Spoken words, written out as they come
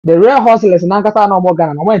the real hustlers nankasa na omo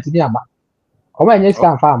Ghana no mo ntimi amba omo enye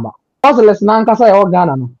sika mfa amba hustlers nankasa e o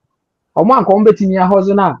Ghana no omo anko mo betimi a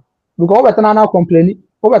hustle na because obetana na complain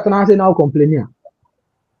obetana say na complain a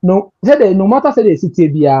no say the no matter say the city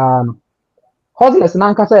bia no hustlers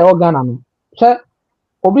nankasa e o Ghana no che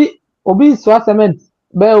obi so cement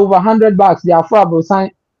be over 100 bucks they are for abosan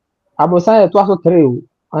e to aso 3 o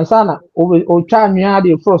ansa na o twa anwea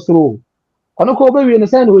de frost ro ono ko obewie ne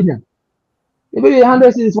say na onya ebe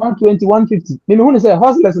 100 is 120 150 me hu ne say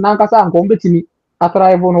hustlers nankasa anko betimi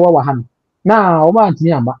atrive no wa ha na o ma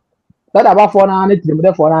ntimi amba that about for na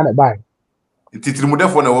tirimde for na buy tirimde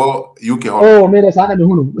for na wo UK oh me dey say na me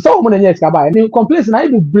hu so mo na nyɛ sika buy me complaints na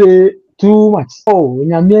e be too much oh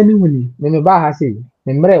nya me ani huni me ba ha say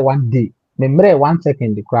me mre one day me mre 1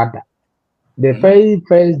 second the crowd the very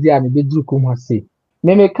first day me be dru kum ha say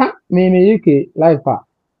me ka me UK life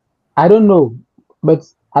I don't know but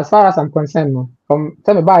as far as I'm concerned no from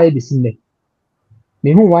tell me buy this in me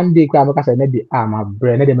who one day kwa make say na dey my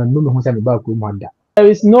brain na dey me no me hu say me ba kum da there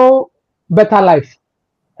is no better life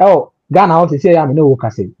oh Ghana how to say am no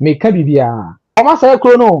work say me ka bibia o ma say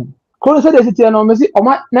kro say dey sit no me see o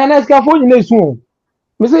ma na ska fo nyina esu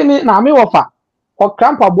me say me na me wofa o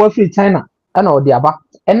crampa boy free China na o dey aba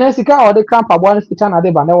ene sika o dey crampa boy free China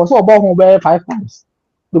dey ba na wo so obo hu be 5 times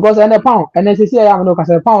because ene pound ene say am no ka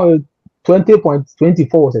say pound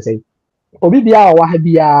 20.24 say obi bia o wa ha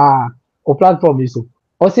bia o platform so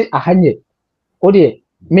o say ahanye o dey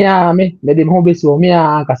me na dey me hu be so me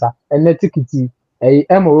kasa ene tikiti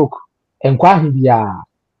Morocco enkwa hibia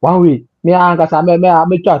one way me ankasa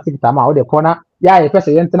me twa tikita ma wo de kona ya ye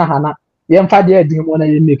pese ye ntena hana ye mfa de adi mo na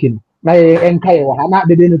ye making na ye enka ye wo hana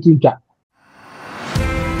de no tuntwa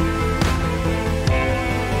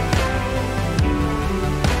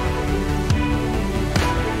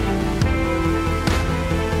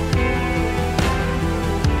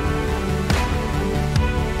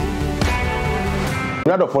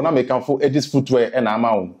Brother for na make for Edis footwear and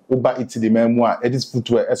amount uba iti the memoir Edis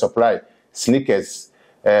footwear supply sneakers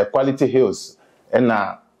quality heels and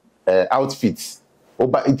outfits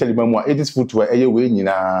uba iti the memoir Edis footwear eye we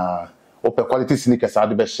nyina ope quality sneakers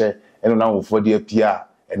ade be share and na wo for the apia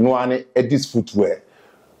and no ane Edis footwear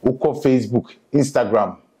uko Facebook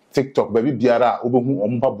Instagram TikTok baby biara obehu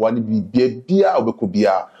ompa boa ne bia obeko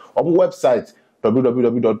bia omo website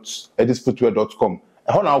www.edisfootwear.com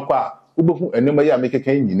e ho na akwa ubehu enema ya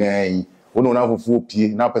mekeke nyina yi wono na fufu opie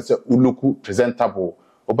na pese uluku presentable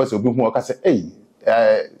opese obehu okase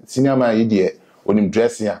senior man yi de onim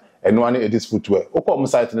dress ya eno ane Edis footwear okọ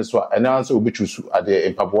site ne so a ena anse obechusu ade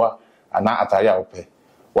empaboa ana atare a ope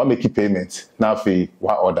wa make payment na afi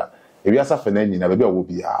wa order ewi asa fe na nyina bebe owo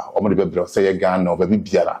bia omo de bebro say ye Ghana obi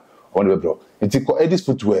biara omo de bebro nti ko Edis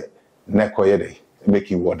footwear na koye dey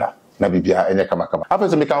make you order na bibia enye kama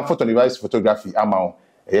after me kan photo device photography amount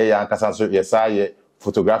ya nkasa so yesa ye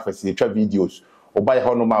photographers ye twa videos oba ye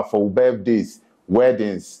hono ma for birthdays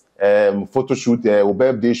weddings photo shoot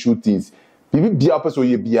birthday shootings bibi bia person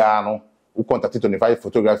ye bia no u contact 25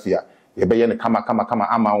 photography ye be ye ne kama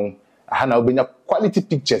amount aha na obenya quality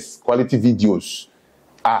pictures quality videos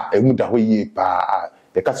emu da ho ye pa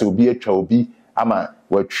ye kase obi atwa obi ama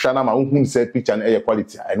we twa na ma hu se picture na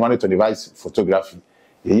quality and one 25 photography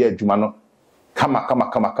ye adwuma no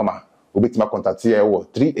kama obetima contact here wo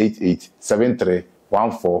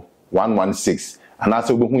 38873141116 and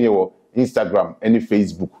also obehu ye wo Instagram and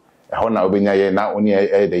Facebook e ho na obenya ye na oni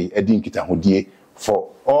edi nkita hodie for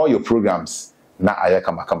all your programs na aya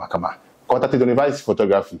kama contact Device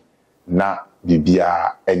Photography na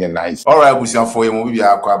bibia enye nice. All right, busia for you mo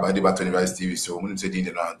bibia akwa ba Device TV so mun say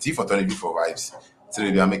din na T for 20 before vibes so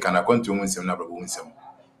bibia make na kontu mun sem na brabo mun sem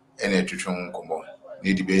ene twetwe nkomo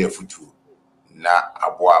ne di be ye futu na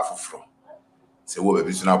aboa afoforo se wo be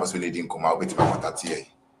bisu na boso ne di nkomo obeti ba contact here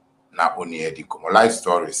na oni e di nkomo life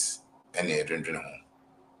stories ene edwendwene ho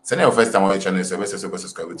se na your first time on the channel so be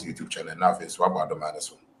subscribe to YouTube channel na face wa ba do man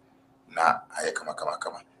so na aye kama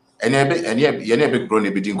ene big bro ne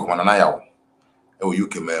be di nkomo na yawo e wo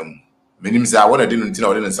UK mam menim se a wona di no ntina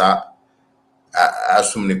wo de sa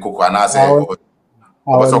asum ne koko na se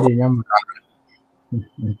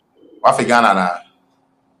wa fi Ghana na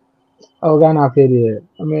Ghana fere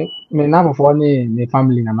me na for ni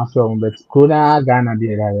family na so but kuna Ghana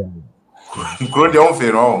dey there kuro de on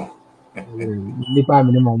fere o ni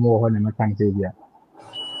family mo ho na makan say dia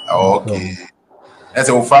okay as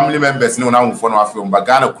a family members no na for no afi on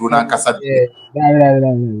Ghana kuro na nkasa yeah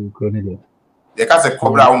kuro ne de ka se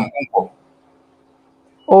cobra onko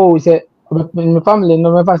oh say my family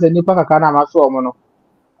no me fa say ni pa kaka na ma so mo no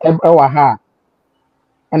e wa ha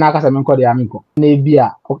ɛna aka sɛ menkɔ deɛ menkɔ na ebi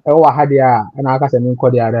a ɛwɔ ha deɛ a ɛna aka sɛ menkɔ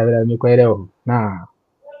deɛ a menkɔ yɛrɛ wɔ na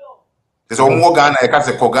so mo Ghana e ka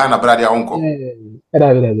se ko Ghana brade a onko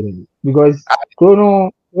ɛda because kuro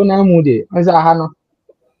no na mu de nsa ha no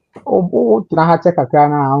o tena ha kyɛ kakra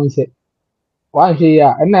na ahun sɛ wanhwɛ yi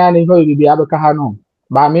a ɛna ya ne hɔ bibi abɛka ha no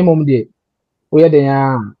ba me mom de woyɛ den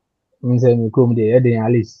a nsɛ me krom de yɛ den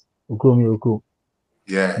at least okrom yɛ okrom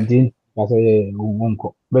yeah nti ka sɛ yɛ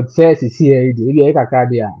wonkɔ but sɛ sisi yɛ de ebi yɛ kakra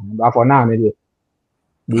de a afɔ na me de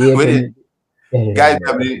yɛ pɛ guys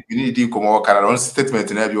we need to come over Canada on statement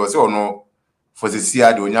na bi o se ono for the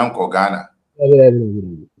sia de onyanko Ghana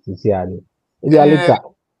sisi ade ebi alita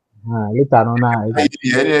lita no na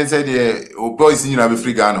ye say the boys nyina be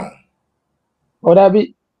free Ghana o da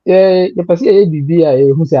bi yɛ pɛ sɛ yɛ bibi a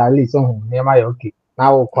yɛ hu sɛ at least ho nneɛma yɛ okay na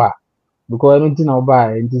wo kɔ a because ɛno nti na wo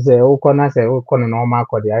ba nti sɛ wo kɔ na sɛ wo kɔ no na ɔma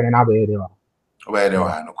akɔ de ayɛ na abɛyɛ de wa o ba de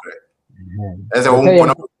wa no correct ese wo nkɔ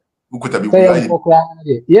na ukuta bi sɛ yɛ nkɔ koraa na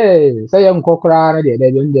deɛ sɛ yɛ nkɔ koraa na deɛ da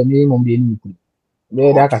bi ndɛ mi mom de ni ti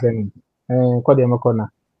bɛ da ka sɛ no kɔ de mɔkɔ na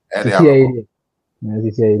sisi yɛ deɛ na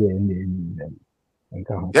sisi yɛ deɛ ndɛ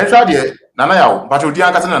nka ho yɛ hwa deɛ nana yawo but odi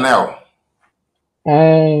anka sɛ nana yawo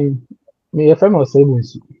me yɛ fɛ me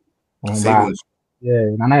Osebunsu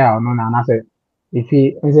nana yawo no na na sɛ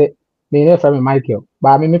ifi nse me ne fɛ me Michael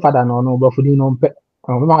ba me fada no no bɔfo din no mpɛ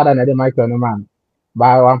me ma kada na de Michael no man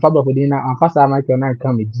ba wan fa bɔfo din na wan fa sa Michael na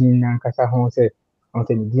nka me din na nkasa ho sɛ on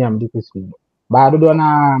sɛ me din am de ko school ba dodo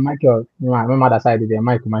na Michael me ma da side de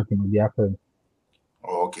Michael no bi afɛ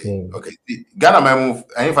okay Ghana ma mu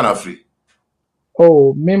any fan free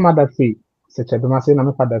oh me ma da free se cheduma se na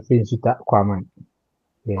me fada free nsuta kwa man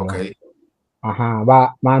okay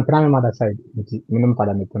ba man tra me ma da side nti me no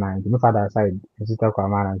fada me tena nti me fada side nsuta kwa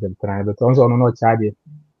man na se tena but on so no charge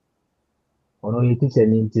ono ni teacher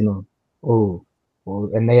ni nti no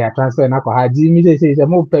and ya transfer na kwa haji mi say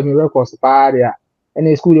mo pay me records pa area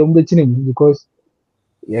and school yo mbe chine because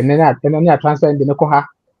ya na transfer ndi ne ko ha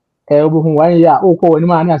obo hu 1 year o ko woni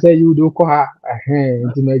ma na say you do ko ha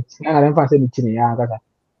nti na na fa say mi chine ya kaka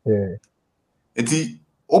enti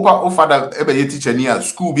o father e be teacher ni a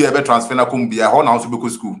school bi e be transfer na kom bia ho na so be ko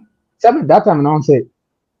school some that time na on say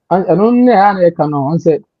ano ne ya na e ka no on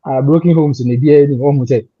say broken homes ni bia ni o hu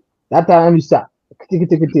say that time Mr.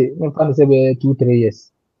 Kiti me fa say be 2-3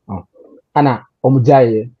 years ana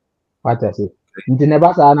omujaye wata say nti ne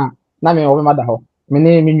ba sa na me o mada ho me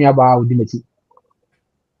ne me nua ba odi machi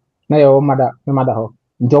na ye o mada me mada ho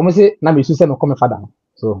nti o mo say na me su say me come fada ho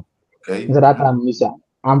so okay nti that time Mr.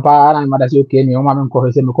 ampa na mada say okay ni o ma me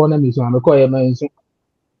ko say me ko na me su me ko ye me su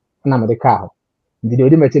na me de ka ho nti de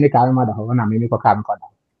odi machi ne ka me mada ho na me ko ka me fada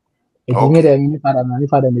nti me de me fada na me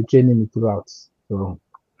fada me training me throughout so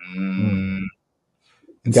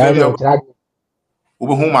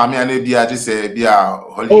Ubu mami ane bia just say bia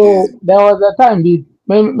holidays. Oh, there was a time be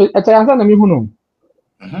me answer na me hu no.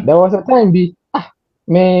 There was a time be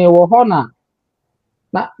me wo ho na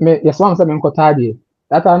me yes one say me nkota de.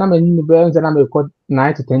 That time na me ni be nse na me ko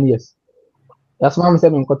 9 to 10 years. Yes one say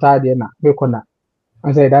me nkota de na me ko na.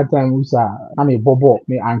 I say that time we sa na me bobo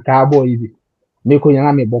me anka boy bi. Me ko nya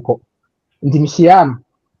na me boko. Nti me hia no.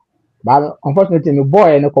 But unfortunately me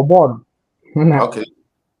boy ne ko boy no. Okay.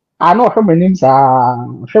 I know hwɛ m'anim saa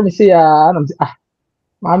hwɛ me se ya na me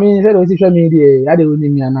maame sɛ de osi hwɛ me deɛ ade wo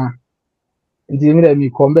nim yana nti me dɛ me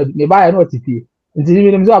kɔmba me ba ya na ɔte fie nti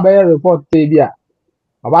me nim sɛ ɔbɛyɛ report sɛ bi a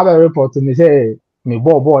ɔba bɛ report me sɛ me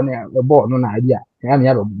bɔɔ ne bɔɔ no na bi a ya me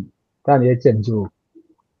ya bɛ bu ta na yɛ kyɛm so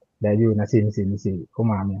da bi na se o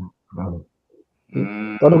maame a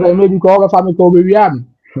ɔno kɔ me bi kɔ ɔbɛfa me kɔ ɔbɛwia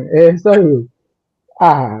me sorry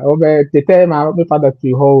ɔbɛ tetɛ ma me father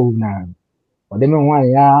to home na ɔde me ho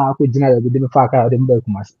ya akɔgyina yɛ de me fa aka ɔde me ba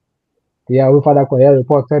kumase ya we father ko ya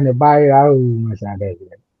report ne buy ya masada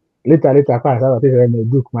later kwa sa te me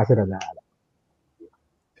book masada da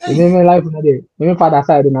me life na de me father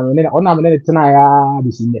side na me ona me ne tena ya bi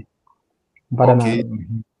sinne father na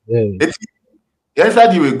Yes,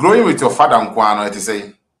 that you were growing with your father and kwano to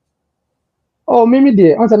say. Oh, me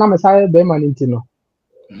de on say na me sare be man nti no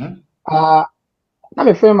na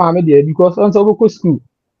me friend ma me de because on say go school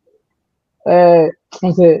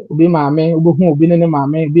on say obi ma me obi hu obi ne ma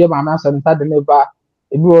me bi ma me aso ne tade ne ba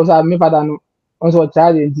ebi wo sa me father no on say o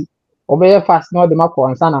charge nti obeye fast na o de makọ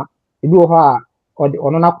ansa na ebi wo ho a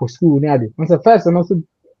ono na kọ school ni ade on say first no so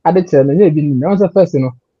ade chere no ebi ni on say first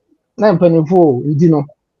no na mpanifo ndi no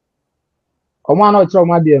omo ana o chere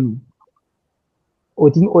omo ade no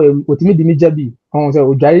otimi di mi jabi on say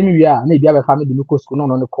o dware mi wi a na ebi abefa me di mi kọ school no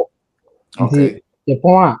no ne kọ nti e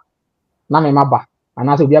pon a na me maba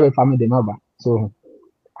ana so obi abefa me di maba so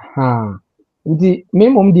nti me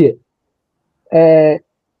mom die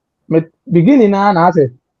beginning na say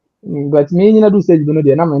but me nyina do stage no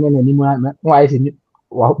dey na me na ni mu na why say me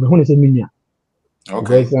hu say me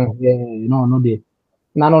Okay. because no dey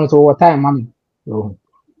na no so what time mami so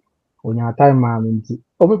onya time mami nti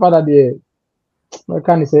o me father dey me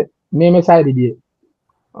kan say me side dey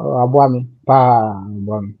aboa me pa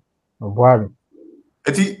aboa me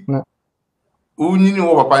Eti na unyini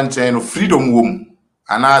wo papa nchen no freedom wom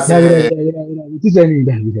ana David, se it is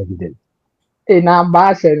David. Na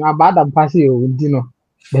ba se na ba da mpase o ndi no.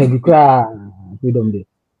 David kra freedom dey.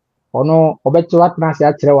 Ono obechi watna se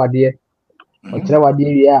akyere wade. O kyere wade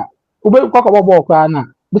wi a. Ube kwakọ bọ kra na.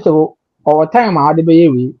 Bi se o time a wade be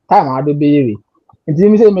yewi, time a wade be yewi. Nti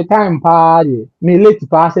mi se me time pa dey. Me late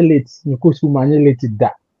pa se late. Me ko school ma late da.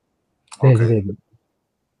 okay.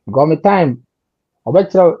 Go me time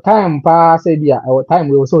obekyere time pa se bia time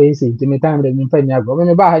we so ese nti me time dey me fa nya go.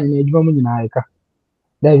 Me ba ha nyina edwuma mu nyina eka.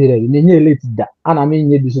 David, nye late da. Ana me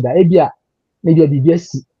nye bi so da. Ebia na bia bibia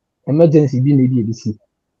si. Emergency bi na bia bi si.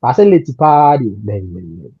 Pa se late pa dey.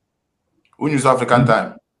 David. Unyu South African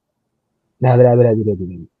time.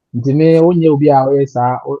 David. Nti me onye obi a o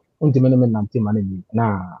yesa onti me me nam team na ni.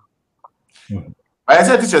 Na. I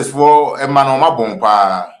say teachers for e man o ma bon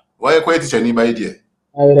pa. Why kwa teacher ni ba ide?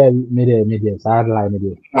 David me dey sad line me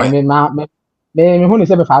dey. Me hu ni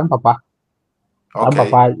se be fa papa. Okay.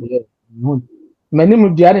 Papa many mu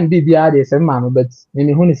dia ne bibia de se ma no but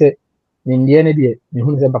me hu ni se ni ndie ne de me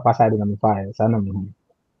hu ni se papa side na me fa sa na me hu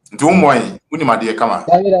Nti wo moy uni ma de kama.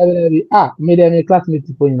 David me de me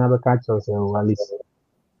classmate po nyina be ka cho se o at least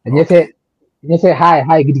enye say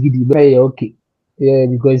hi gidi be okay yeah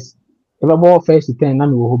because if I bought first to 10 na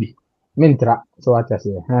me wo hobby me ntra so what I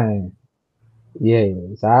say yeah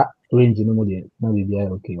sa range no mo de na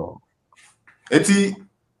bibia okay o Eti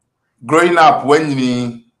growing up when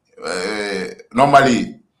you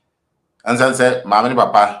normally and say mama and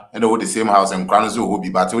papa and all the same house and grandson so hobby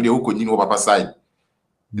but we dey who konyi no papa side.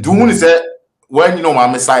 It who say when you know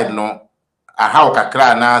mama side no a how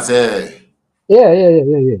kakra na say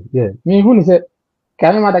yeah me hu ni se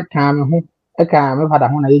ka me ma da ka me hu e ka me fada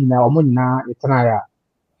hu na yina o mo nyina etena ya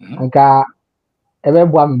nka ebe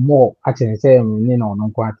bua me mo a chen se me ni no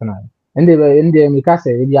nko atena ende me ka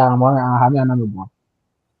se bia mo ha me na me bua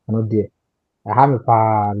no de ha me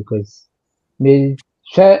pa because me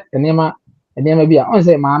hwe enema bia on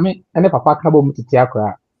se maame ene papa ka bo mutiti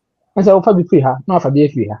akra on se wo fa bi free ha na fa bi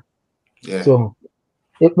free ha yeah. so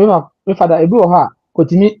me fada ebi wo ha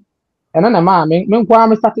kotimi ena na maame me nkwa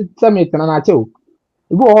me start se me tena na che o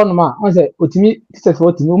ebi wo ho no ma on se otimi teachers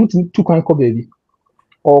wo timi o mutimi tu kwan ko baby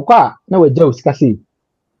o kwa na we ja o sika sei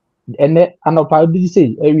ene anopa bi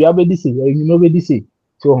sei ewia be di sei enyuno be di sei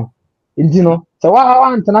so ndi no se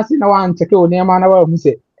wa ntena sei na wa ncheke o ne ma na wa mu se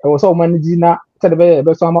e wo so man di na se de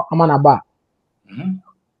be so amana ba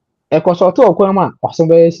e ko so to okwan ma oso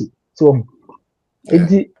be shi so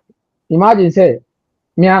ndi imagine say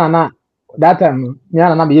me ana that time me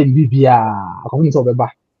ana na be bibia akọhun so be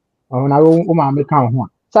ba na o ma me kan ho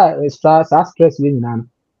a stress we nyina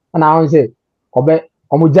na on say obe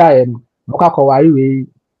omujaye no boka ko wari we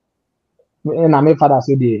na me father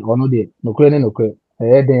so dey ono dey no kure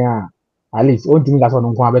den a at least o ntimi ga so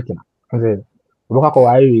no nko abetena say boka ko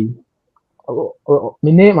wari we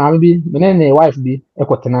me ne ma bi me ne wife bi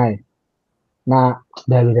ekotena na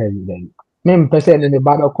David me mpese ne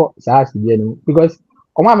ba do ko sa asibie no because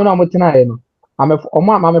ọmọ mi na ọmọ tena no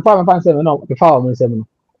ọmọ me fa nsem no me fa ọmọ nsem no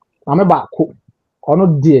na me ba ko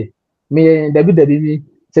ono die me David mi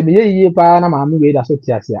se me yeye pa na ma me we da so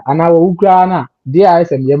tiasia ana wo ukra na die a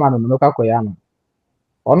se me ma no no ka koya no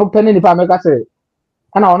ono pene ni pa me ka se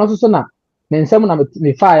ana ono so na me nsem na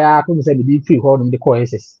me fa ya ko me se me di free ho no de ko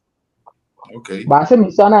SS okay ba se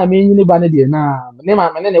me so na me nyini ba ne die na ne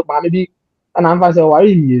ma me bi ana mfa se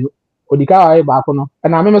wari mi odika wari ba ko no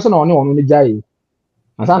na me so na ono ne jai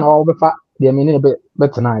asa na wo be fa de me ne be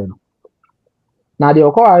tena no na de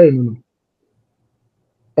okọ wari no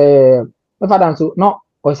my father so no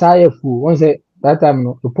o say fu won say that time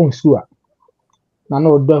no upon school na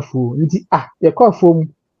no do fu nti ye call fu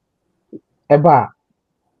e ba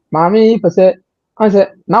maami pese on say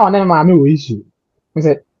na one maami wo issue on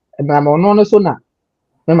say na mo no so na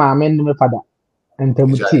me maami no me father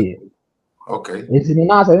entamutie okay nti ni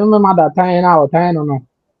na say me mother time na o time no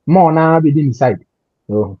mo na be di side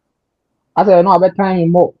so asa no abet time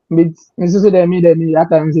mo me nso de me that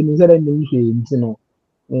time say me say dem me hwe nti no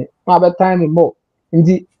ma be time mo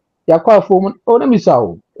ndi yakwa fom o na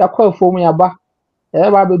misawo yakwa fom ya ba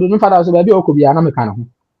ba be do no fada so ba bi okobia na meka no ho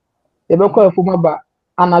e be kwa fom ba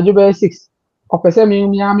anajo be 6 opese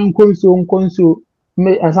mi ami nkonso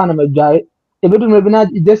me ansa na madwae ebedu maybe na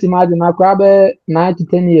just imagine na kwa be 9 to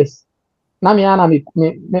 10 years na me ana me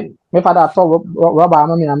father talk rubber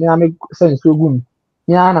no me sense ogum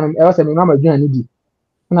me ana me e say me mama dwan ni di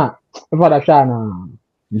na me father sha na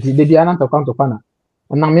nti de bia na ntokwa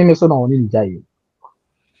na me so na oni di jai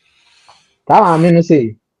ta ma me no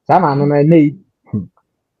say ta ma no na nei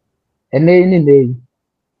enei ni nei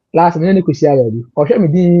last me ne kusia ya bi o hwe me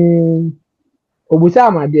din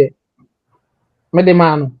obusa ma de me de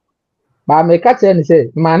ma no ba me ka tell ni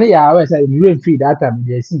say ma ne ya we say me rain free that time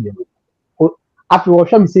dey see dem after o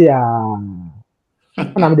hwe me say ya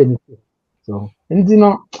na me de me so ndi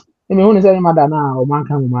no me hu ni say ma da na o man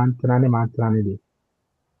kan man tena ne de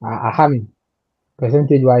aha me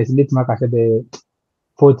percentage wise late mark say the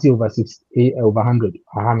 40 over 6 over 100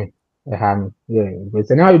 aha me yeah but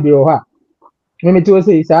say now you be o ha me to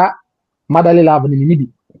say sa madali love ni ni bi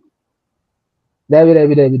David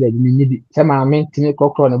ni ni bi say ma me timi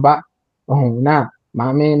kokro ne ba oh na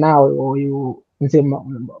ma me na o you say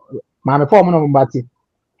ma me form no mbati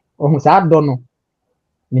oh sa do no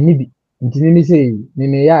ni bi nti ni say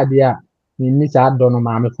ni ya de a ni sa do no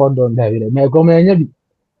ma me for do David me go me nya bi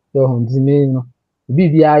so nti ni no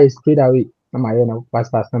bibia is straight away na ma ye na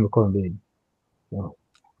pass na me come be so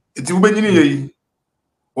Iti ube nyini yeyi.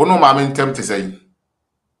 Ono ma me ntem te say.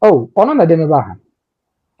 oh ono na de me ba ha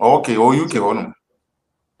Okay, o UK ono.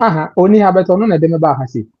 aha oni ha beto ono na de me ba ha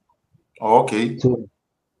si Okay. so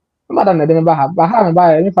mada na de me ba ha me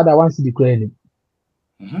ba me father once di kra ni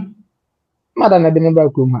mada na de me ba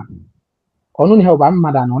ko ma ono ni ha ba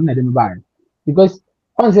mada na ono na de me ba because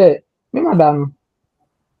on say me mada no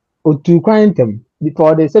otu kwan tem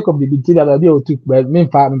for the sake of the big that be otu but me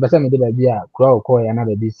fa me pese me de ba bia kura ko ya na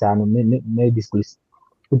ba bi sa no me disclose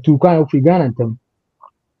otu kwan of Ghana tem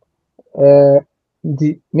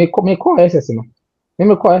the me call SS no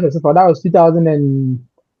me call SS for that was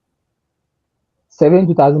 2007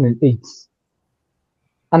 2008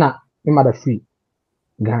 ana me mother free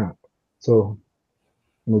Ghana so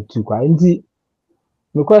no tu kwa ndi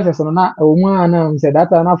me call SS no na o mu ana say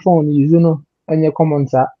data na phone use no enye common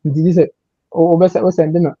sa ndi di say o be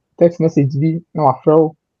send no text message bi na wa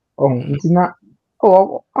fro oh ndi na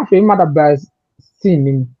oh afi mother bas sin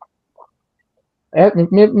ni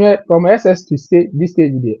me from SS to stay this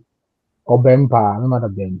stage there obempa me mother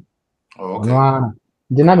ben Okay. no ana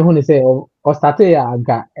ndi na me hu ni say o start ya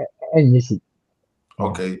aga enye si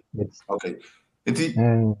Okay. Yes. Okay. Iti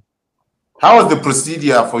how was the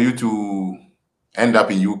procedure for you to end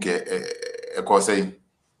up in UK? Say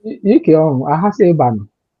UK on I have say ban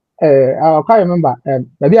I can't remember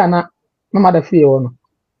maybe ana my mother fee no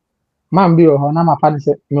man bi ho na ma pa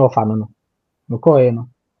se me ofa no no ko e no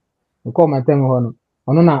ko ma tem ho no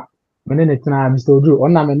ono na me ne tena Mr. Odru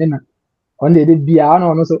ono na me ne na ono de bia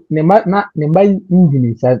ono so ne ma na ne ba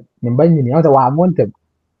engine sa ne ba engine ono wa montem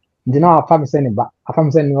ndi na afa me se ne ba afa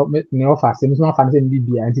me se ne ofa se me so afa me se ne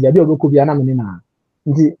bia ndi da bi obeko bia na me ne na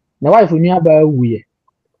ndi na wife nua ba wuye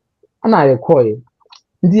ana ye ko e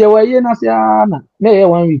ndi ye wa ye na se na ye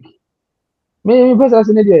 1 week me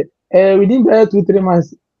person ne de within 2-3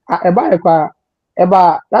 months eba ekwa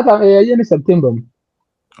eba that time ye in September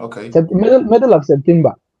okay. Middle of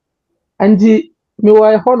September and me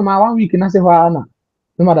wa hon ma 1 week na se hwa na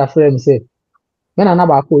me mother friend say me na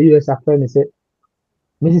ba ko US friend say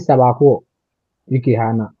me sister ba ko UK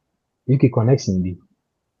hana UK connection bi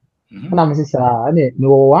na me sister ane me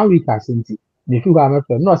wo 1 week asinti me fi hwa me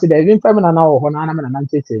friend no say there even friend na wo ho na me na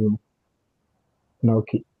nchete mu na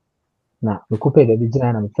okay na me ko pe de bi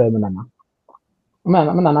jina na me friend na na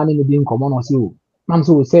me na ni bi nkomo no si o mam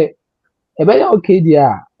so say e be ya okay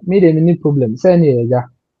dia me de ni problem say ni e ja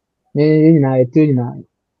me nyina e te nyina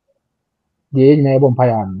de nyina e bom pa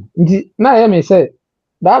ya no nti na ye me say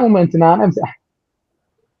that moment na am say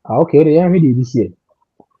okay o de yan hwede bi sie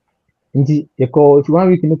nti e ko if 1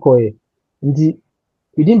 week ni ko e nti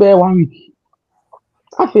within be 1 week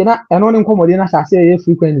afi na eno ni nkomo de na sha say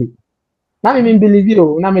frequently na me believe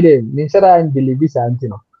you na me de me say that believe sa nti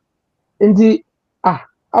no nti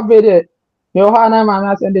afi de me ho na ma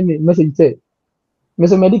na send me message say me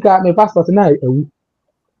so medical me passport na ewu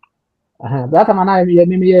that time na me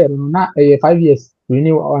no na 5 years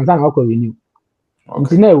renew on san ko renew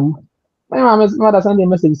nti na ewu my mother send a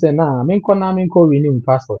message say na me nko renew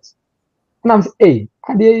passport na am say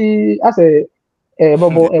ade ase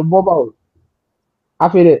bobo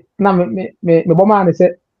afi de na me boma na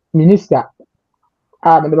say minister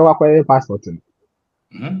me do akwa passport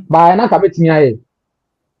ba na ka betimi aye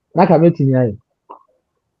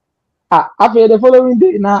afi the following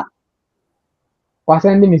day na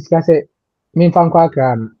wasende me sika say me mfa nkwa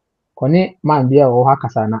akra na kone man bia o ha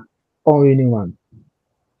kasa na on renew one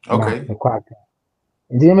na Okay. me quite.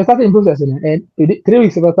 Nti me start in process and 3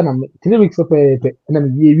 weeks of na 3 weeks of na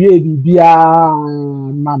me wie bia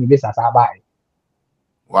ma me bisa sa bai.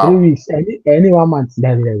 3 Wow. weeks any 1 month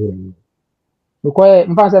that is. Because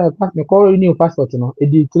in fact me call renew passport no e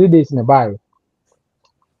di 3 days na bai.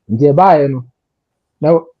 Nti e bai no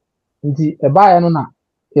na nti e bai no na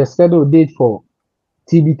you schedule date for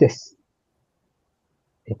TB test.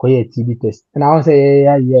 E ko ye TB test. And I want say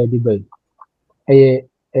yeah di bai. Eh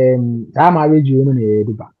that marriage you no na ye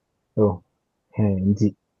di ba. So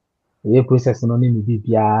nti ye process no ni bi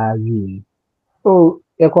bia wi. Oh,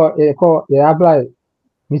 you apply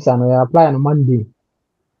visa no you apply on Monday.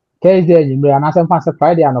 Thursday you may announce pass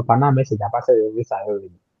Friday and upon message about say your visa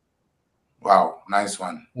already. Wow. Nice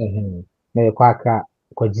one. Na you kwaka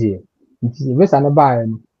kwaji. Visa no buy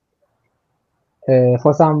no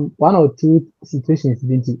for some 1 or 2 situations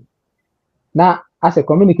binti. Na as a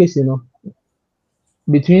communication no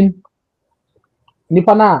between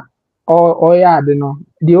nipa na or ya de no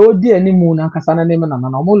the old animu na kasa na name na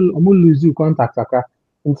na omo lose contact aka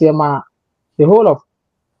nti ma the whole of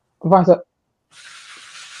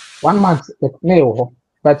 1 month na yo ho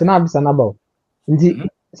but na bisa na ba nti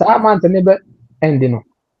saa month ne be end no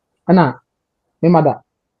ana me mother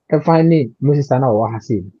e find me mo sister na wo ha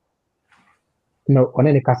sei no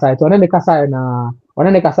one ne kasa to one ne kasa na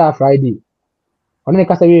one ne kasa Friday one ne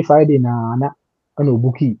kasa we Friday na ana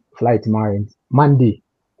obuki flight Monday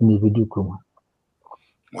ni video kuma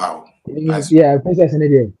Wow. Nice. yeah princess ne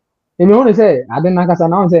dey e me won say ade na kasa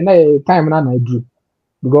na won say na time na dru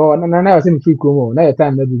because na say me free kuma na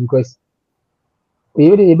time na dru because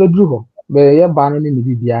e dey e be dru ho be ye ba no ni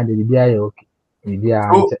bibia de bibia ye okay bibia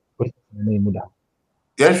So, nche na mu da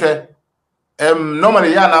yes,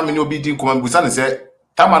 normally, yeah, na me no be din come busa ne say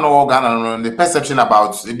time no wo Ghana no the perception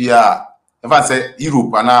about ebia if I say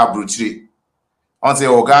Europe and abrochire. On say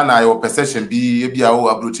o Ghana your perception be ebia o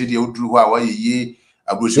abrochire dey oduru ho a wa ye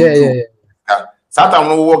abrochire oduru. yeah Satan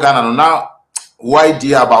no wo Ghana no now why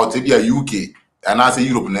idea about ebia UK and I say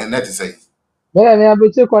Europe net say. Bẹ́ẹ̀ ni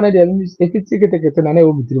abẹ́tí kọ́ ẹ̀ dẹ̀ efiti kẹ̀tẹ̀kẹ̀tẹ̀ náà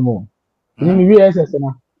ẹ̀wọ̀ bìtìrì mọ́. Èmi mi VSS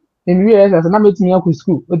náà. Èmi VSS náà mi ti yàn kú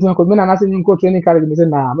skul. O ti yàn kú mi náà n'asẹ́ mi nkọ́ training carriage mi sẹ́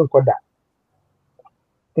náà mi nkọ́ da.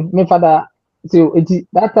 Mi fada ti eti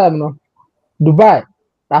that time no Dubai.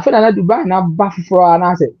 Àfẹ́ nàá Dubai náà bá foforọ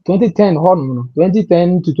anáṣẹ 2010 hɔ nom no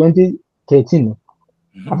 2010 to 2013 no.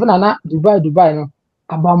 Àfẹ́ nàá Dubai no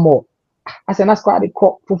aba mọ́. Asẹ́ náà squad kọ́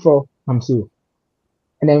foforọ nam so.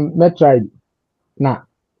 Ẹnẹ mẹ́try na.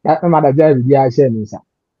 Na mada jai bi a share nsa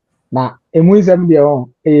na emu nsɛm deɛ wɔn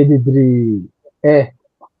ɛyɛ bebree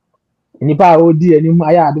nipa a odi anim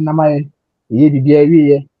ayɛ ade nam ayɛ ɛyɛ bibi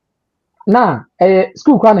awie na ɛyɛ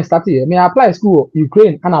school kwan na start yɛ me apply school wɔ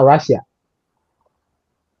Ukraine ana Russia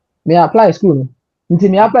me apply school no nti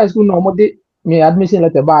me apply school no ɔmo de me admission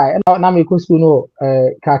letter baa ɛna na me kɔ school no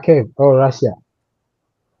wɔ Kharkiv ɛwɔ Russia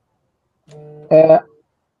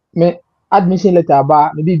me admission letter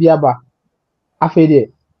baa me bibi aba afei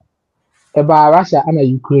deɛ about Russia and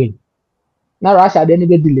Ukraine. Now Russia then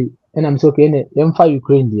get delay, and I'm so okay. Them for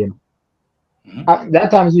Ukraine, dear. At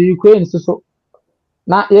that time, so Ukraine so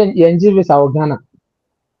now yen visa or Ghana.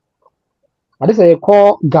 I just say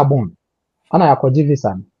call Gabon, and I call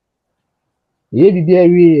visa. Ye be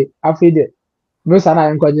very afraid that visa na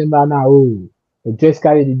encouraging now. Oh, the dress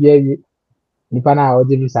carry the baby. Nipana or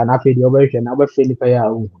visa and afraid the operation. I will feel the fire.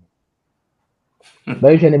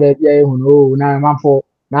 But you can be oh, now I'm for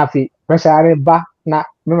Nafi. Pressure ba na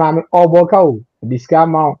me ma me oboka o disca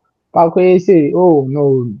ma pa ko say oh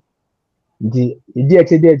no di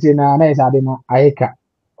eche na isa de no ayeka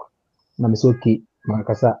na me so ki ma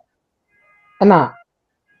kasa na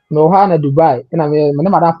no ha na Dubai na me na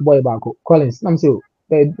madam boy ba ko Collins na me say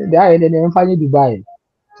the aye de mfa ni Dubai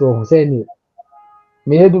so say ni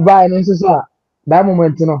me Dubai no so a that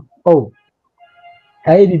moment no oh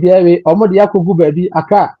aye di bia we omo de yakogu ba bi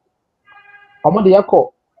aka omo de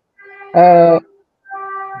yakọ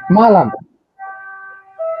Malam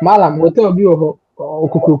hotel bi ho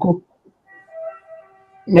okokoko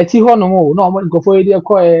na ti ho no mo na omo nkofo yi de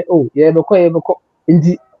kọ ye be kọ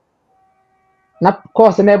ndi na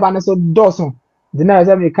course na eba na so dosun di na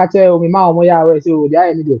se me ka che o mi ma omo ya we se o di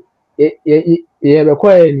aye ni de ye be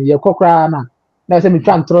kọ ni ye kọ kra na se me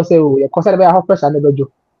twan tro se o ye kọ se be ya ho pressure na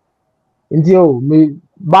bejo ndi o me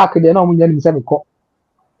back de na omo nya ni se me kọ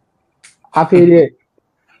afere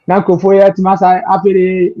na nkofo ya ti masa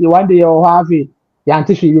afere you one day your hafi ya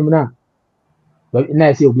antishi yum na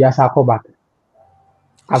ese obi asa call back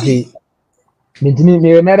afi mentimi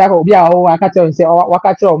me da ko obi a o aka tell say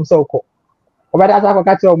waka tell om say ko obi da asa ko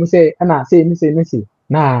ka tell om say na say ni say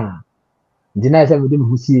na di na ese me dem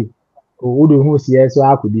husie do who see so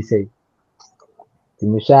I could be say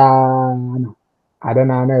Timusha I don't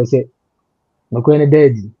know say no going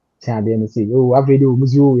dead say say oh every day we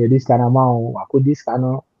you this kind of amount I could this kind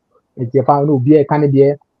of it's your family be a kind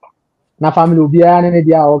of na family be an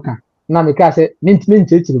dia oka na me ka say mint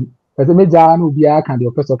chichirim because me ja no be a kind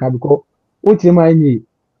of person ka because uti ma nyi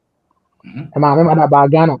ma me mada ba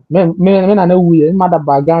Ghana me na wuye mada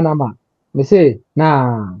ba Ghana ma me say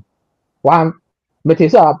na one me te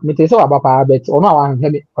so aba pa bet ono a wan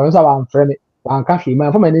hemi ono so wan frɛ me wan ka hwe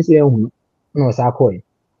ma for me say ehunu no sa koi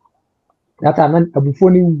that time man abufo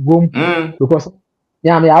ni wom because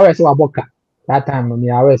yeah me aware so aboka that time me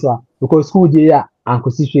aware so because school dey ya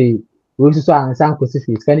ankosi hwe we so ansa ankosi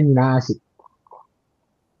hwe ska ni nyina ahye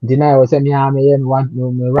deny was me ha me yen one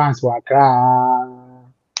me runs wa kra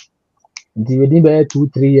di within be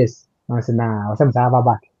 2-3 years na se na was me sa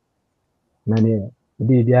back na ne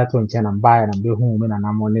di dia to nche na mba na be hu me na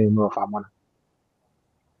na mo ne no fa mo na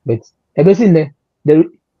but everything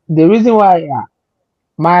the reason why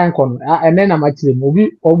my kon and then I'm actually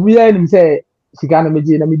obi ya nim say sika na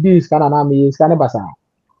meji na me di sika na me sika na basa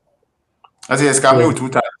as yes come you 2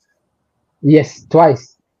 times yes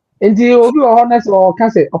twice enti obi o honest o ka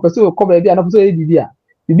say opese o ko ba bia na opese e bibia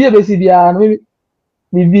bibia be si bia no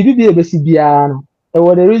me bibia be si bia no e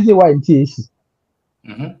was the reason why nti esi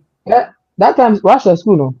that time Russia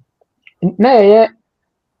school no na ye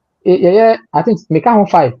I think me ka ho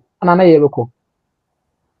 5 na ye beko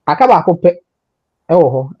aka ba ko pe e wo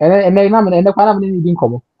ho ene na me ene kwa na me ni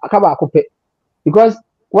nkomo aka ba ko pe because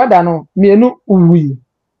wada no mienu uwi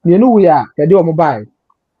a ye de o mo bai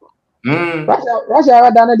Russia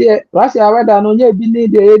wada no de Russia wada no nya bi ni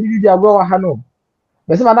de ye di agro wa ha no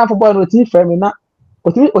be se madam football no ti frame na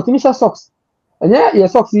otimi sha socks enya ye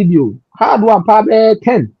socks bi o hard one pa be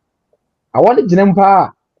 10 I want to ginem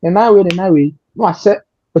pa na we no ahye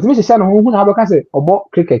otimi hye no hu na aboka se obo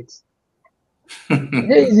cricket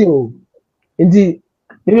easy o ndi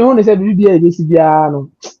me hu ne se bibia be si bia no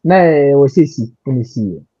na wo sesi ni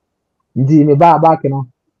si ndi me ba ke no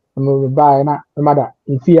me ba na mada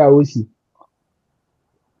infi a osi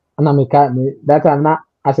ana me ka me that time na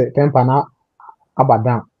ase temper na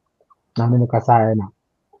abadan na me ka sa na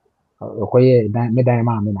okoye me dan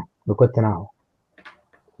ma me na ko tena ho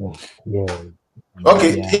yeah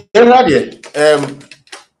okay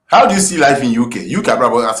how do you see life in UK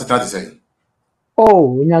bravo aseta to say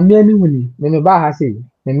oh nyame ni muni me ba ha say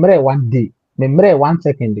me mre one day me mre 1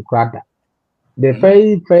 second krada the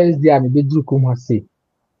very first day me be dru kum ha say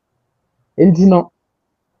enti no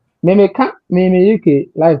me ka me UK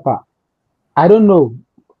life I don't know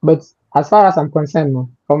but as far as I'm concerned no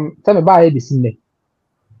from tell me ba e be sinne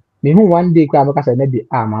me hu one day kwa me ka say na be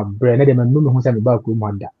ma bre na de me no me hu say me ba ko mu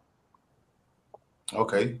anda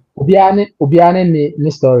okay obiane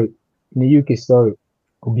ni story ni UK story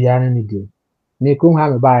obiane ni de me ko ha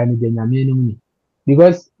me ba ni de nyame ni mu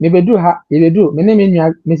because me be do ha e be do me ne me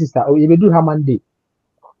nua me sister o e be do ha Monday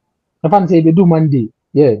na fan say e be do Monday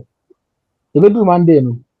yeah e be do Monday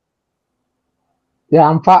no yeah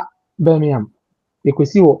am fa Birmingham e ko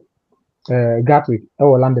si wo Gatwick e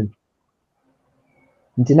wo London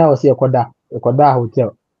nti na wo se e koda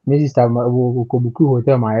hotel me sister ko buku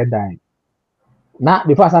hotel ma e dan na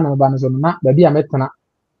before sana me ba no so na ba bia metena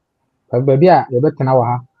ba bia ye betena wo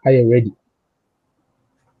ha aye ready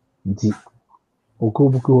nti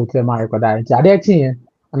buku hotel ma e koda nti ade tin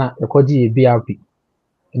na e koji BRP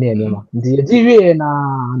ene ene ma nti ye di wie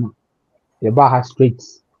na ye ba ha straight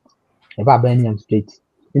ye ba Birmingham straight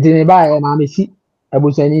nti ne ba ye na me si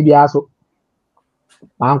abusani bia so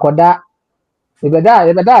an koda ye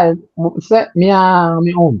beda se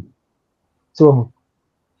me own so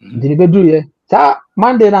nti ne bedru ye ta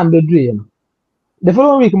Monday na bedru ye no the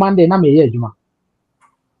following week Monday na me ye adwuma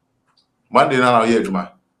Monday na ye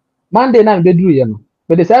adwuma Monday na bedru ye no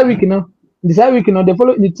but the week no the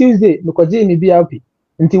following the Tuesday no koje ni BRP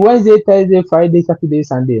nti Wednesday Thursday Friday Saturday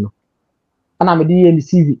Sunday no ana me di ye ni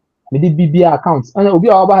CV me di BBA account ana obi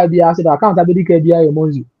a wa ba ha bia so the account abedi ka bia ye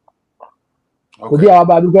monzu obi a wa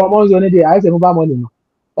ba bi ko monzu ne dey I say mobile money no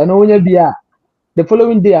eno wonya bia the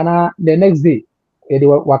following day and the next day the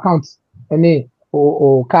account any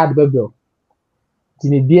o card bebel ti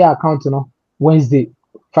me bia account no Wednesday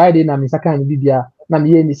Friday na me saka ni bibia na me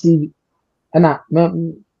ye ni CV na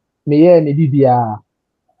me ye ni bibia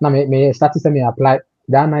na me start to me apply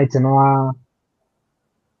that night no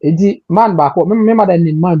edi man ba ko me madan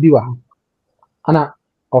ni man bi wa ana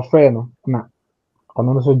offer no na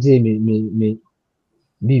ono no so je me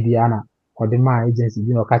bibia na o de ma agency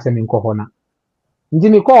bi no ka che me nko ho na ndi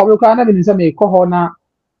me call me ka na me nse me ko ho na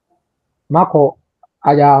mako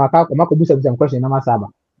aya mako busa question na masaba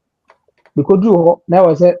because do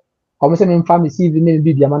now say almost an infamous CV name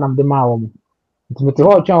be the man of the Mao. It's the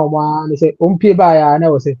whole town one say pay by I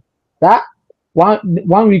never say that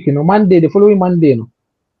one week no Monday the following Monday no.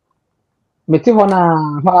 Mete hɔ na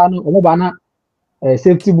hɔ no ɔmo ba na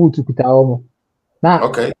safety boot kuta ɔmo na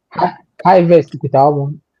Okay. high vest kuta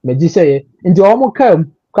ɔmo megye hyɛ nti ɔmo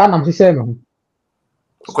kam kwa nam hyehyɛ me ho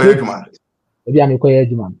Okay, man. ebi a mekɔyɛ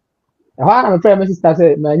adwuma no ɛhɔ a na mefrɛ me sister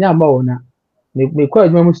sɛ manya mma wo na mekɔ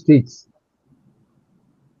adwuma mu straight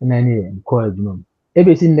na ne mekɔ adwuma mu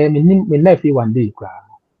ebesi nnɛ menna afei one day koraa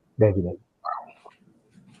dabi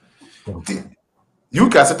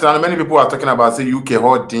UK many people are talking about say UK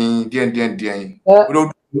holding DN. We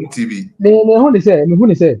don't do TV. Me who ni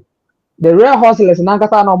say the real hustlers na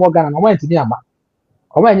nkata na omo Ghana na went ni amba.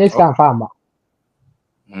 Omo enye scan fa amba.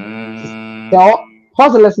 So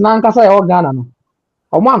hustlers na nkasa ya Ghana no.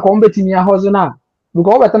 Omo anko mbetimi ya hustle na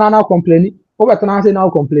because obetana na complain. Obetana say na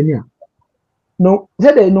complain ya. No,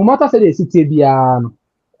 say the no matter say the city bia no.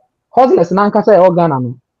 Hustlers na nkasa ya Ghana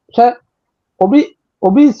no. Che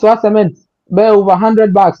obi so cement be over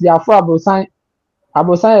 100 bucks they are for abosan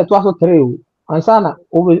e to aso 3 o. Ansana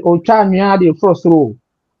o twa nwea de frost roll.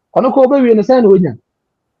 Ono ko be wi ne say na onya.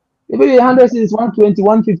 E be 100 is 120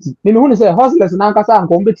 150. Me hu ne say hustlers na nkasa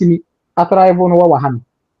anko mbetimi atrive no wa ha no.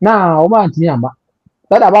 Na o ma ntimi amba.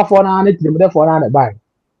 That about for na ne tirim de for na buy.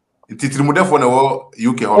 Titirim de for na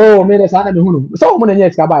UK ho. Oh, me de sa na me hu no. So mo na nyɛ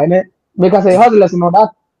sika buy ne because say hustlers no that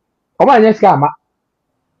o ma nyɛ sika ma.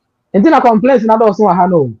 Enti na complaints na do so wa ha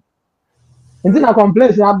no. Enti na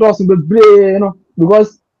complaints na do so bebre no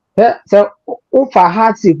because so ufa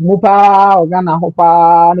hardship mu pa Ghana ho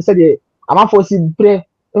pa no say de amafo si pre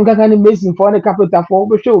nka ni mason for the capital for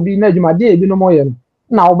be show bi na adwuma de bi no mo ye no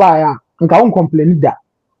na wo ba ya nka won complain da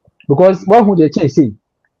because what who dey change say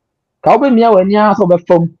ka wo be mia wani aso be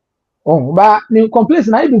fam oh ba ni complaints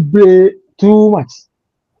na be bre too much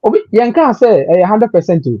obi yen kan say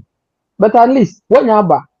 100% but at least when ya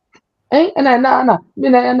ba na me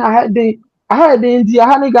na aha de ndi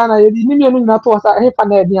aha ni Ghana ye di ni me no na to sa he fa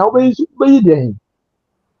na de a wo be yi de hin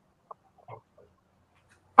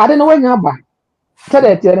ade no wanya ba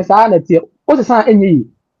tede tie ne sa na tie o se san enyi yi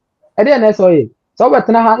ade na so ye so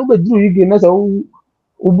betena ha wo be duru UK na so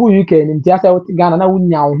ubu UK ni ntia sa Ghana na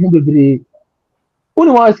wunya wo ho bebre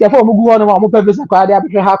uni mo sia fo mo gu ho no mo pe pesa kwa ade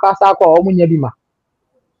abehwe ha kwa sa kwa o munya bi ma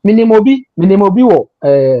minimo bi wo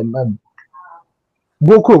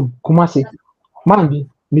Bokom Kumasi man bi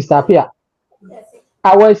Mr. Pia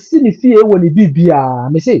our city fee wo ni bibia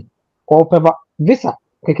me say ko pe visa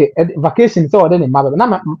keke vacation so de ne ma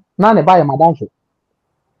na ne buy madam fo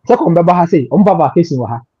se ko mbeba ha say on ba vacation wo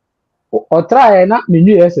ha o try na me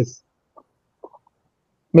new SS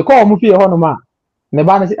me ko mo fie ho no ma me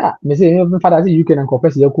ba na say me say me father say UK na ko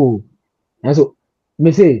pese yakọ enso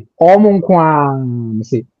me say o mo nko a me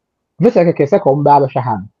say visa keke se ko mba ba hwa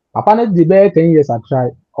ha papa na di be 10 years I try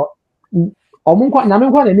o mo nko na me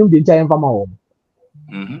nko na nim de ntia yemfa ma wo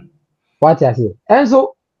what I say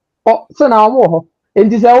enso o se na mo ho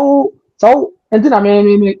enti se wo so enti na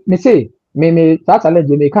me say me that challenge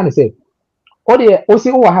me kan say o de o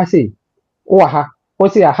si wo ha say wo ha o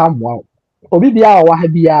si aha mo obi bia o wa ha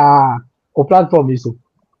bia o platform so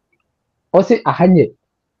o si ahanye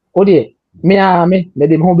o de me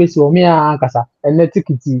de ho be so me kasa ene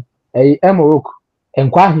tikiti emorok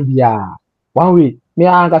enkwa ha bia one way me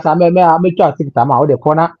kasa me twa tikita ma o de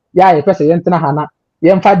kona ya ye pese yentena ha na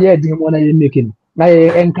ye mfa de adin mo na ye making na ye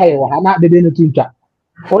enka ye wa ha na de no tunta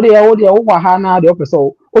o de wo wa ha na de o pese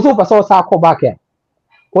o so pese o sa ko back ya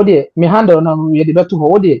o de me handle na ye de beto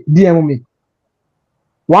ho o de DM me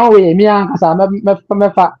one way me kasa me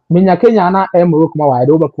fa me nya Kenya na emorok ma wa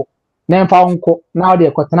de obeko na mfa nko na o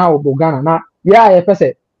de kotena o Ghana na ya ye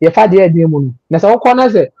pese ye fa de adin mu no na se wo ko na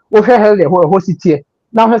se wo hwe hele ho sitie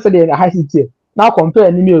na hwe se de ha sitie na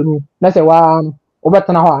compare ni me ru na se wa no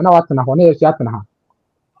obetena ho na watena ho na yesu atena ha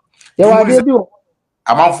ye wa de bi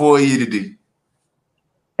amanfo yididi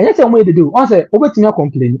enye se mo yididi on se obetumi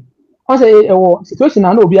complain on se ewo situation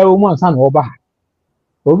na obi awo mu ansa na oba ha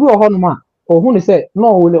obi ho no ma o hu ni se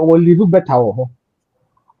no will live better ho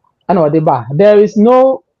ana ode ba there is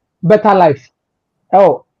no better life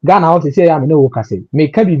Ghana ho se ya me no wo kase me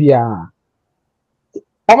ka bibia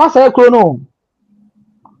o ma se kro no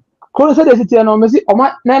se de sitie no me si o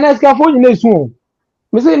ma na na ska fo nyina esu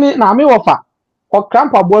me say me na me wofa o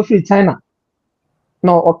crampa boy free China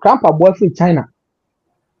no o crampa boy free China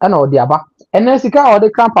ana o di aba ene sika o de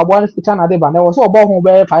crampa boy free China de ba na wo so obo ho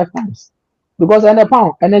be 5 times because ene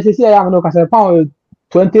pound ene sisi ya me no ka say pound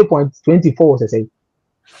 20.24 say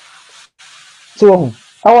so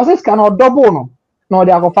I was just kind of double no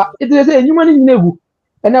de akofa it is say enyuma ni negu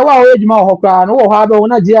And then what age ma ho kra no wo ha be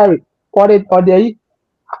wona GR or the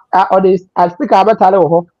I speak about tale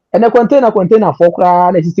ho and the container for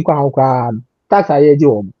kra na sisi kwa ho kra tax aye ji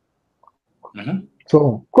wo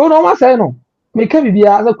so ko no ma say no me ka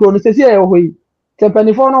bibia za ko no sesi e ho yi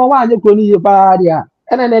tempanifo no wa anye ko ni ye pa dia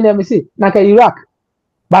ene me see na ka Iraq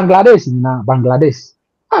Bangladesh na Bangladesh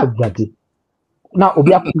agadi na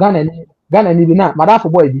obi Ghana ni bi na madafo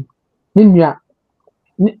boy bi ni nua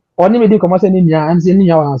oni me di komo se ni nua am se ni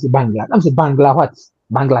nua wa se Bangla am se Bangla what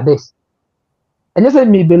Bangladesh enye se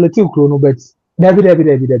mi beleti kro no bet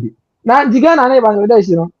dabi na di Ghana na Bangladesh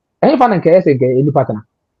no enye fa na nke ese nke eni patana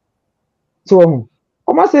so ho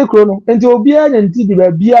komo se kro no enti obi anya nti di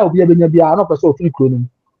ba bia obi abenya bia no pese ofiri kro no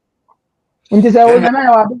nti se o nyama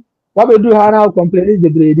ya wa be du ha na complain de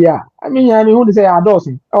bredi a ami nya mi hu ni se ya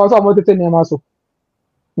dosun e wo so mo tete ne ma so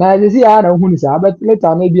na je si ya na hu ni sa but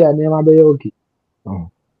later na bia ne ma be okay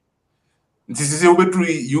nti sisi obetru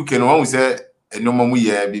UK no wan say enoma mu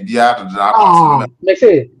ye bibia to na me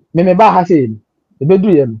say me ba ha say e be du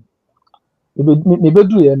ye no me be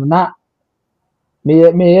du ye no na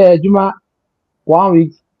me ye adwuma 1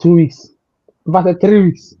 week 2 weeks but 3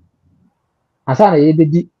 weeks asana ye be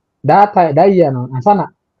di that time that year no asana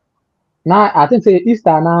na I think say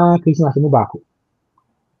Easter na Christmas mu ba ko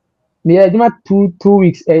me ye adwuma 2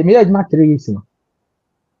 weeks me ye adwuma 3 weeks no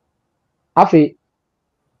afi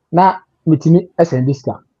na mitimi send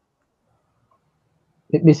diska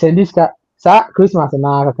me send diska sa Christmas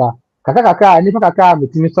na kaka ni kaka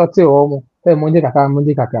mitimi sorte o mo e mo nje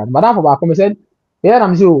kaka madam ba ko me said ya na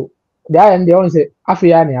mzo dia en de on say afi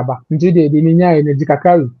ya ne aba nti de ni nya e ne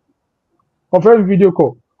kaka ru o friend video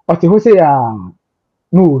call o te ho say ya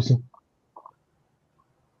no so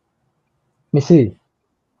me say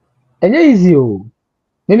enye easy o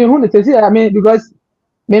me hu ne te say me because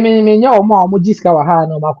me nya o mo jiska wa ha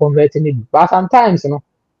na ma convert ni but sometimes no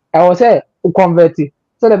I was say o convert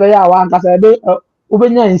so the be ya wa nkasa be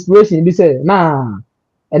ubenya inspiration bi say na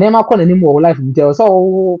ene ma ko na ni mo life nti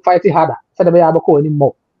so fight harder so the be ya ba ko ni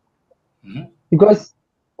mo because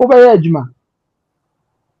ubenya adwuma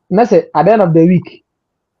na say at the end of the week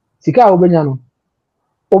sika ubenya no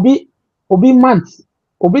obi month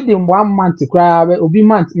obi di 1 month kra obi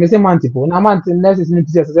month me say month for na month next ni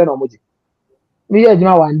ti say na omoji me ye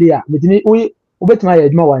adwuma 1 day a betimi ubetima ye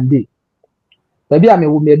adwuma 1 day baby a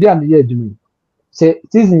me ye adwuma say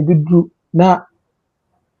season bi du na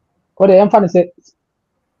what the emphasis say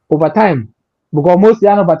overtime because most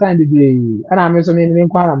ya overtime be ana me so me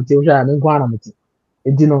nkwa na mte hwa me nkwa na mte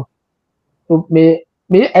edi no so me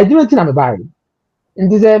adwuma ti na me bai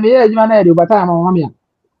ndi say me ye adwuma na ye overtime ma me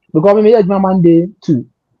because me ye adwuma Monday to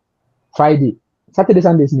Friday Saturday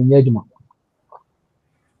Sundays me ye adwuma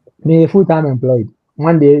me full time employed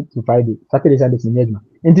Monday to Friday Saturday Sundays me ye adwuma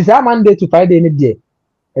ndi say Monday to Friday ni de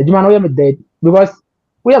adwuma no ye me dead because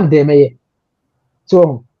we am there me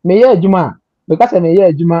so me ye adwuma because me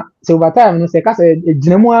ye adwuma so over time no say kasa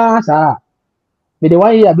ejinamu asa me de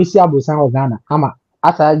 1 year be si abosan o Ghana ama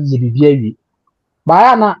asa ye bibia wi ba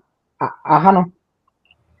ya na aha no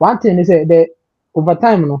one thing is say the over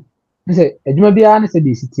time no say adwuma bia na say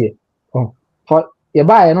dey sitie oh for ye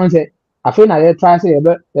ba ye no say afi na ye try say ye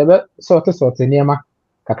be sort niema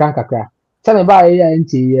kakra say me ba ye ya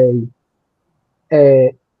nti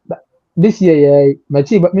ye this year ye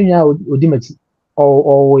machi me nya odi machi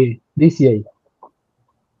o this year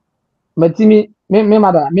matimi me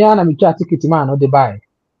mada me ana me twa ticket ma no de buy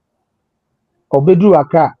obedru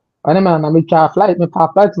Accra ane na me twa flight me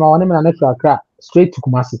pa flight ma ane me na twa Accra straight to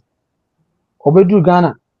Kumasi obedru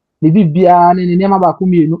Ghana ni bibia ne ne ma ba ku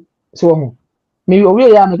mienu so ho me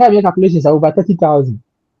owe ya me ka me calculations over 30,000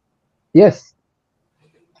 yes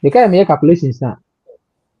me ka me calculations na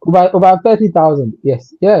over 30,000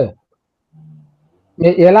 yes yeah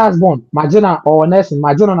me last born margina or next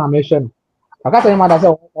margina na me hwe no aka say mada say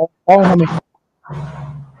on ho me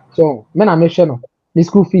so me na me hwe no the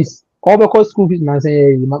school fees all because school fees na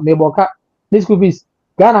say me boka the school fees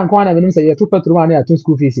Ghana nko na me say you to petrol na ya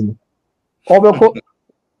school fees ni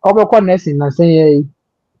all because nursing na say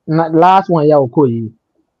na last one ya okoyi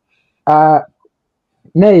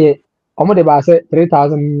na ye omo de ba say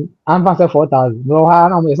 3,000 and say 4,000 no ha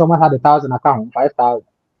na me so ma had 1,000 account 5,000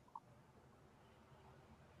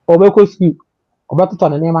 obeko school obeto to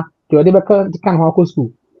na nema to de be kan ho ko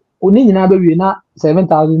school oni nyina be wi na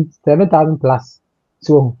 7,000 plus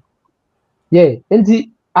so yeah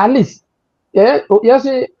enti at least yes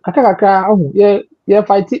kakaka ohu ye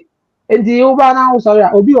fight enti u ba na sorry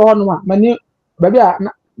obi ho no ma mani ba bia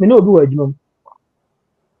me na obi wa adwuma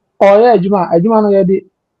o ye adwuma no ye de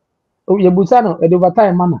ye busa no e de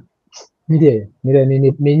overtime mana ni de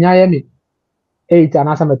me nya ye me 8 and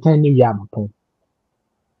as I'm a 10 new year.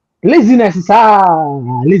 Laziness is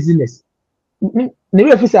laziness.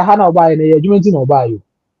 Never if a hand or buy a judgment or buy you.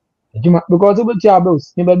 Because of your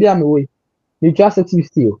bills, never be on the way. You just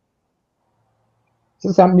 60.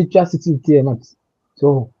 So some me just 60 a month.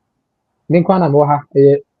 So, then quan and waha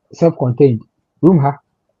self contained room ha.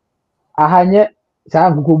 I had yet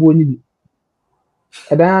Sam go bonny.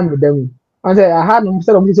 A damn with them. I say I had no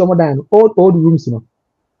set of this more than old rooms.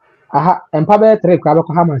 Aha, and Pabba Trek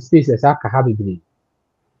Kabakahama spaces I can have it.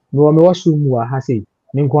 No, me washroom wa ha say,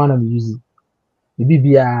 Ninkwana music. The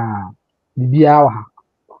BBA.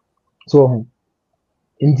 So,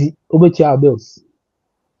 in the overture bills.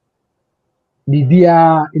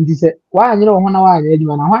 BBA in this, why you know one hour and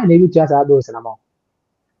Edman, why they just our bills and amount.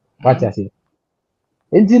 What I say.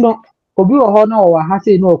 In the no, Obi or Honor or has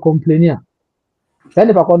say no complaining. Then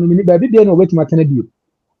if I call me, baby, no wait my tenable.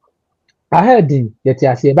 I heard him, yet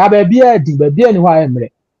I say, Baba be a ding, but be anywhere I'm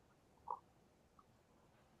ready.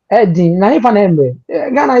 Edding, na if an emre.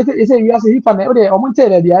 Ghana is a you if an emre, or Monte,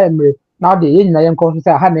 the emre. Now the inn I am conscious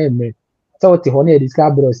I had emre. So the honey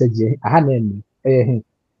discovered said, I had emre.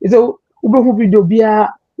 It's a Ubu video beer,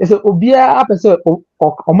 it's a Obia episode or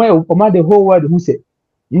the whole world who said,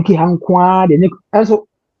 you can quad and so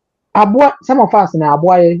I bought some of us in our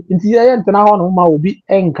boy into the end to now on will be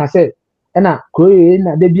en cassette. And I queen,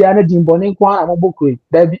 the Biana Jim Bonnie Quan, I'm a book with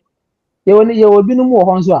Debbie. You will be no more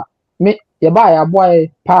Honswa. Me. You buy a boy,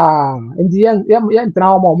 pa, and the young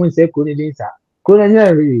now moment say, couldn't answer.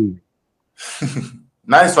 Couldn't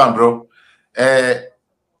Nice one, bro.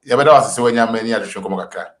 You better ask when you're many at the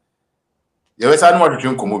Shokomaka. You always had more to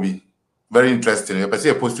drink movie. Very interesting. You see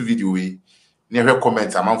a post video we never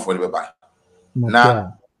comment a month for the baby.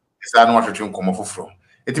 Now, it's not what to drink come off from.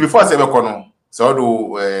 It before I say, so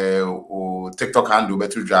do TikTok handle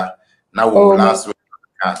better draw. Now, last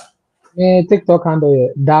week. TikTok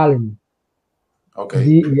handle, darling.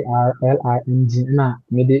 Okay. DERLING. Nah,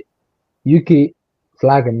 me the UK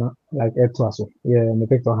flag and like it was. Yeah, me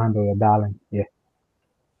TikTok handle, darling. Yeah.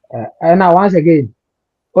 And now once again,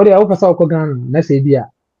 all the officer of Kogan, let's say,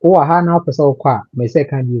 dear, or a hand officer of qua, my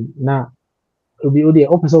second now. To be the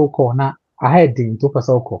officer call now. I had him to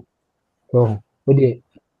officer call. So, the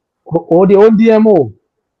old DMO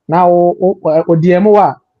now, or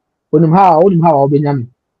DMO, only how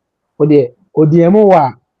Benjamin. Or the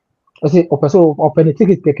DMO. I say, open the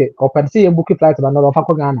ticket, open see a booking flight, but not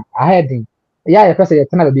of Ghana. I had him. Yeah, I press it,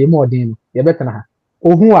 can be more than you better now.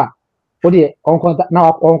 Oh, who are? Oh, dear, on contact now,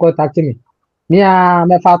 on contact me. Mia,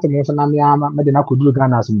 my father, Mosana, Medina could do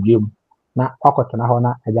Ghana some dream. Now, Okotana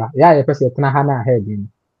Hona, yeah, I press it, Tanahana head in.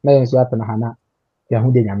 Mayon's weapon Hana,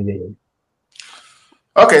 Yahudi.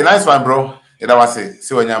 Okay, nice one, bro. It was it.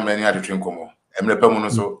 See when you're many at the drink como. I'm the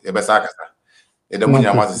Pemonoso, a Besaka. The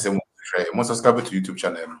Munya was the same. Most subscribe to YouTube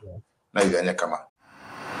channel. Now you're in your camera.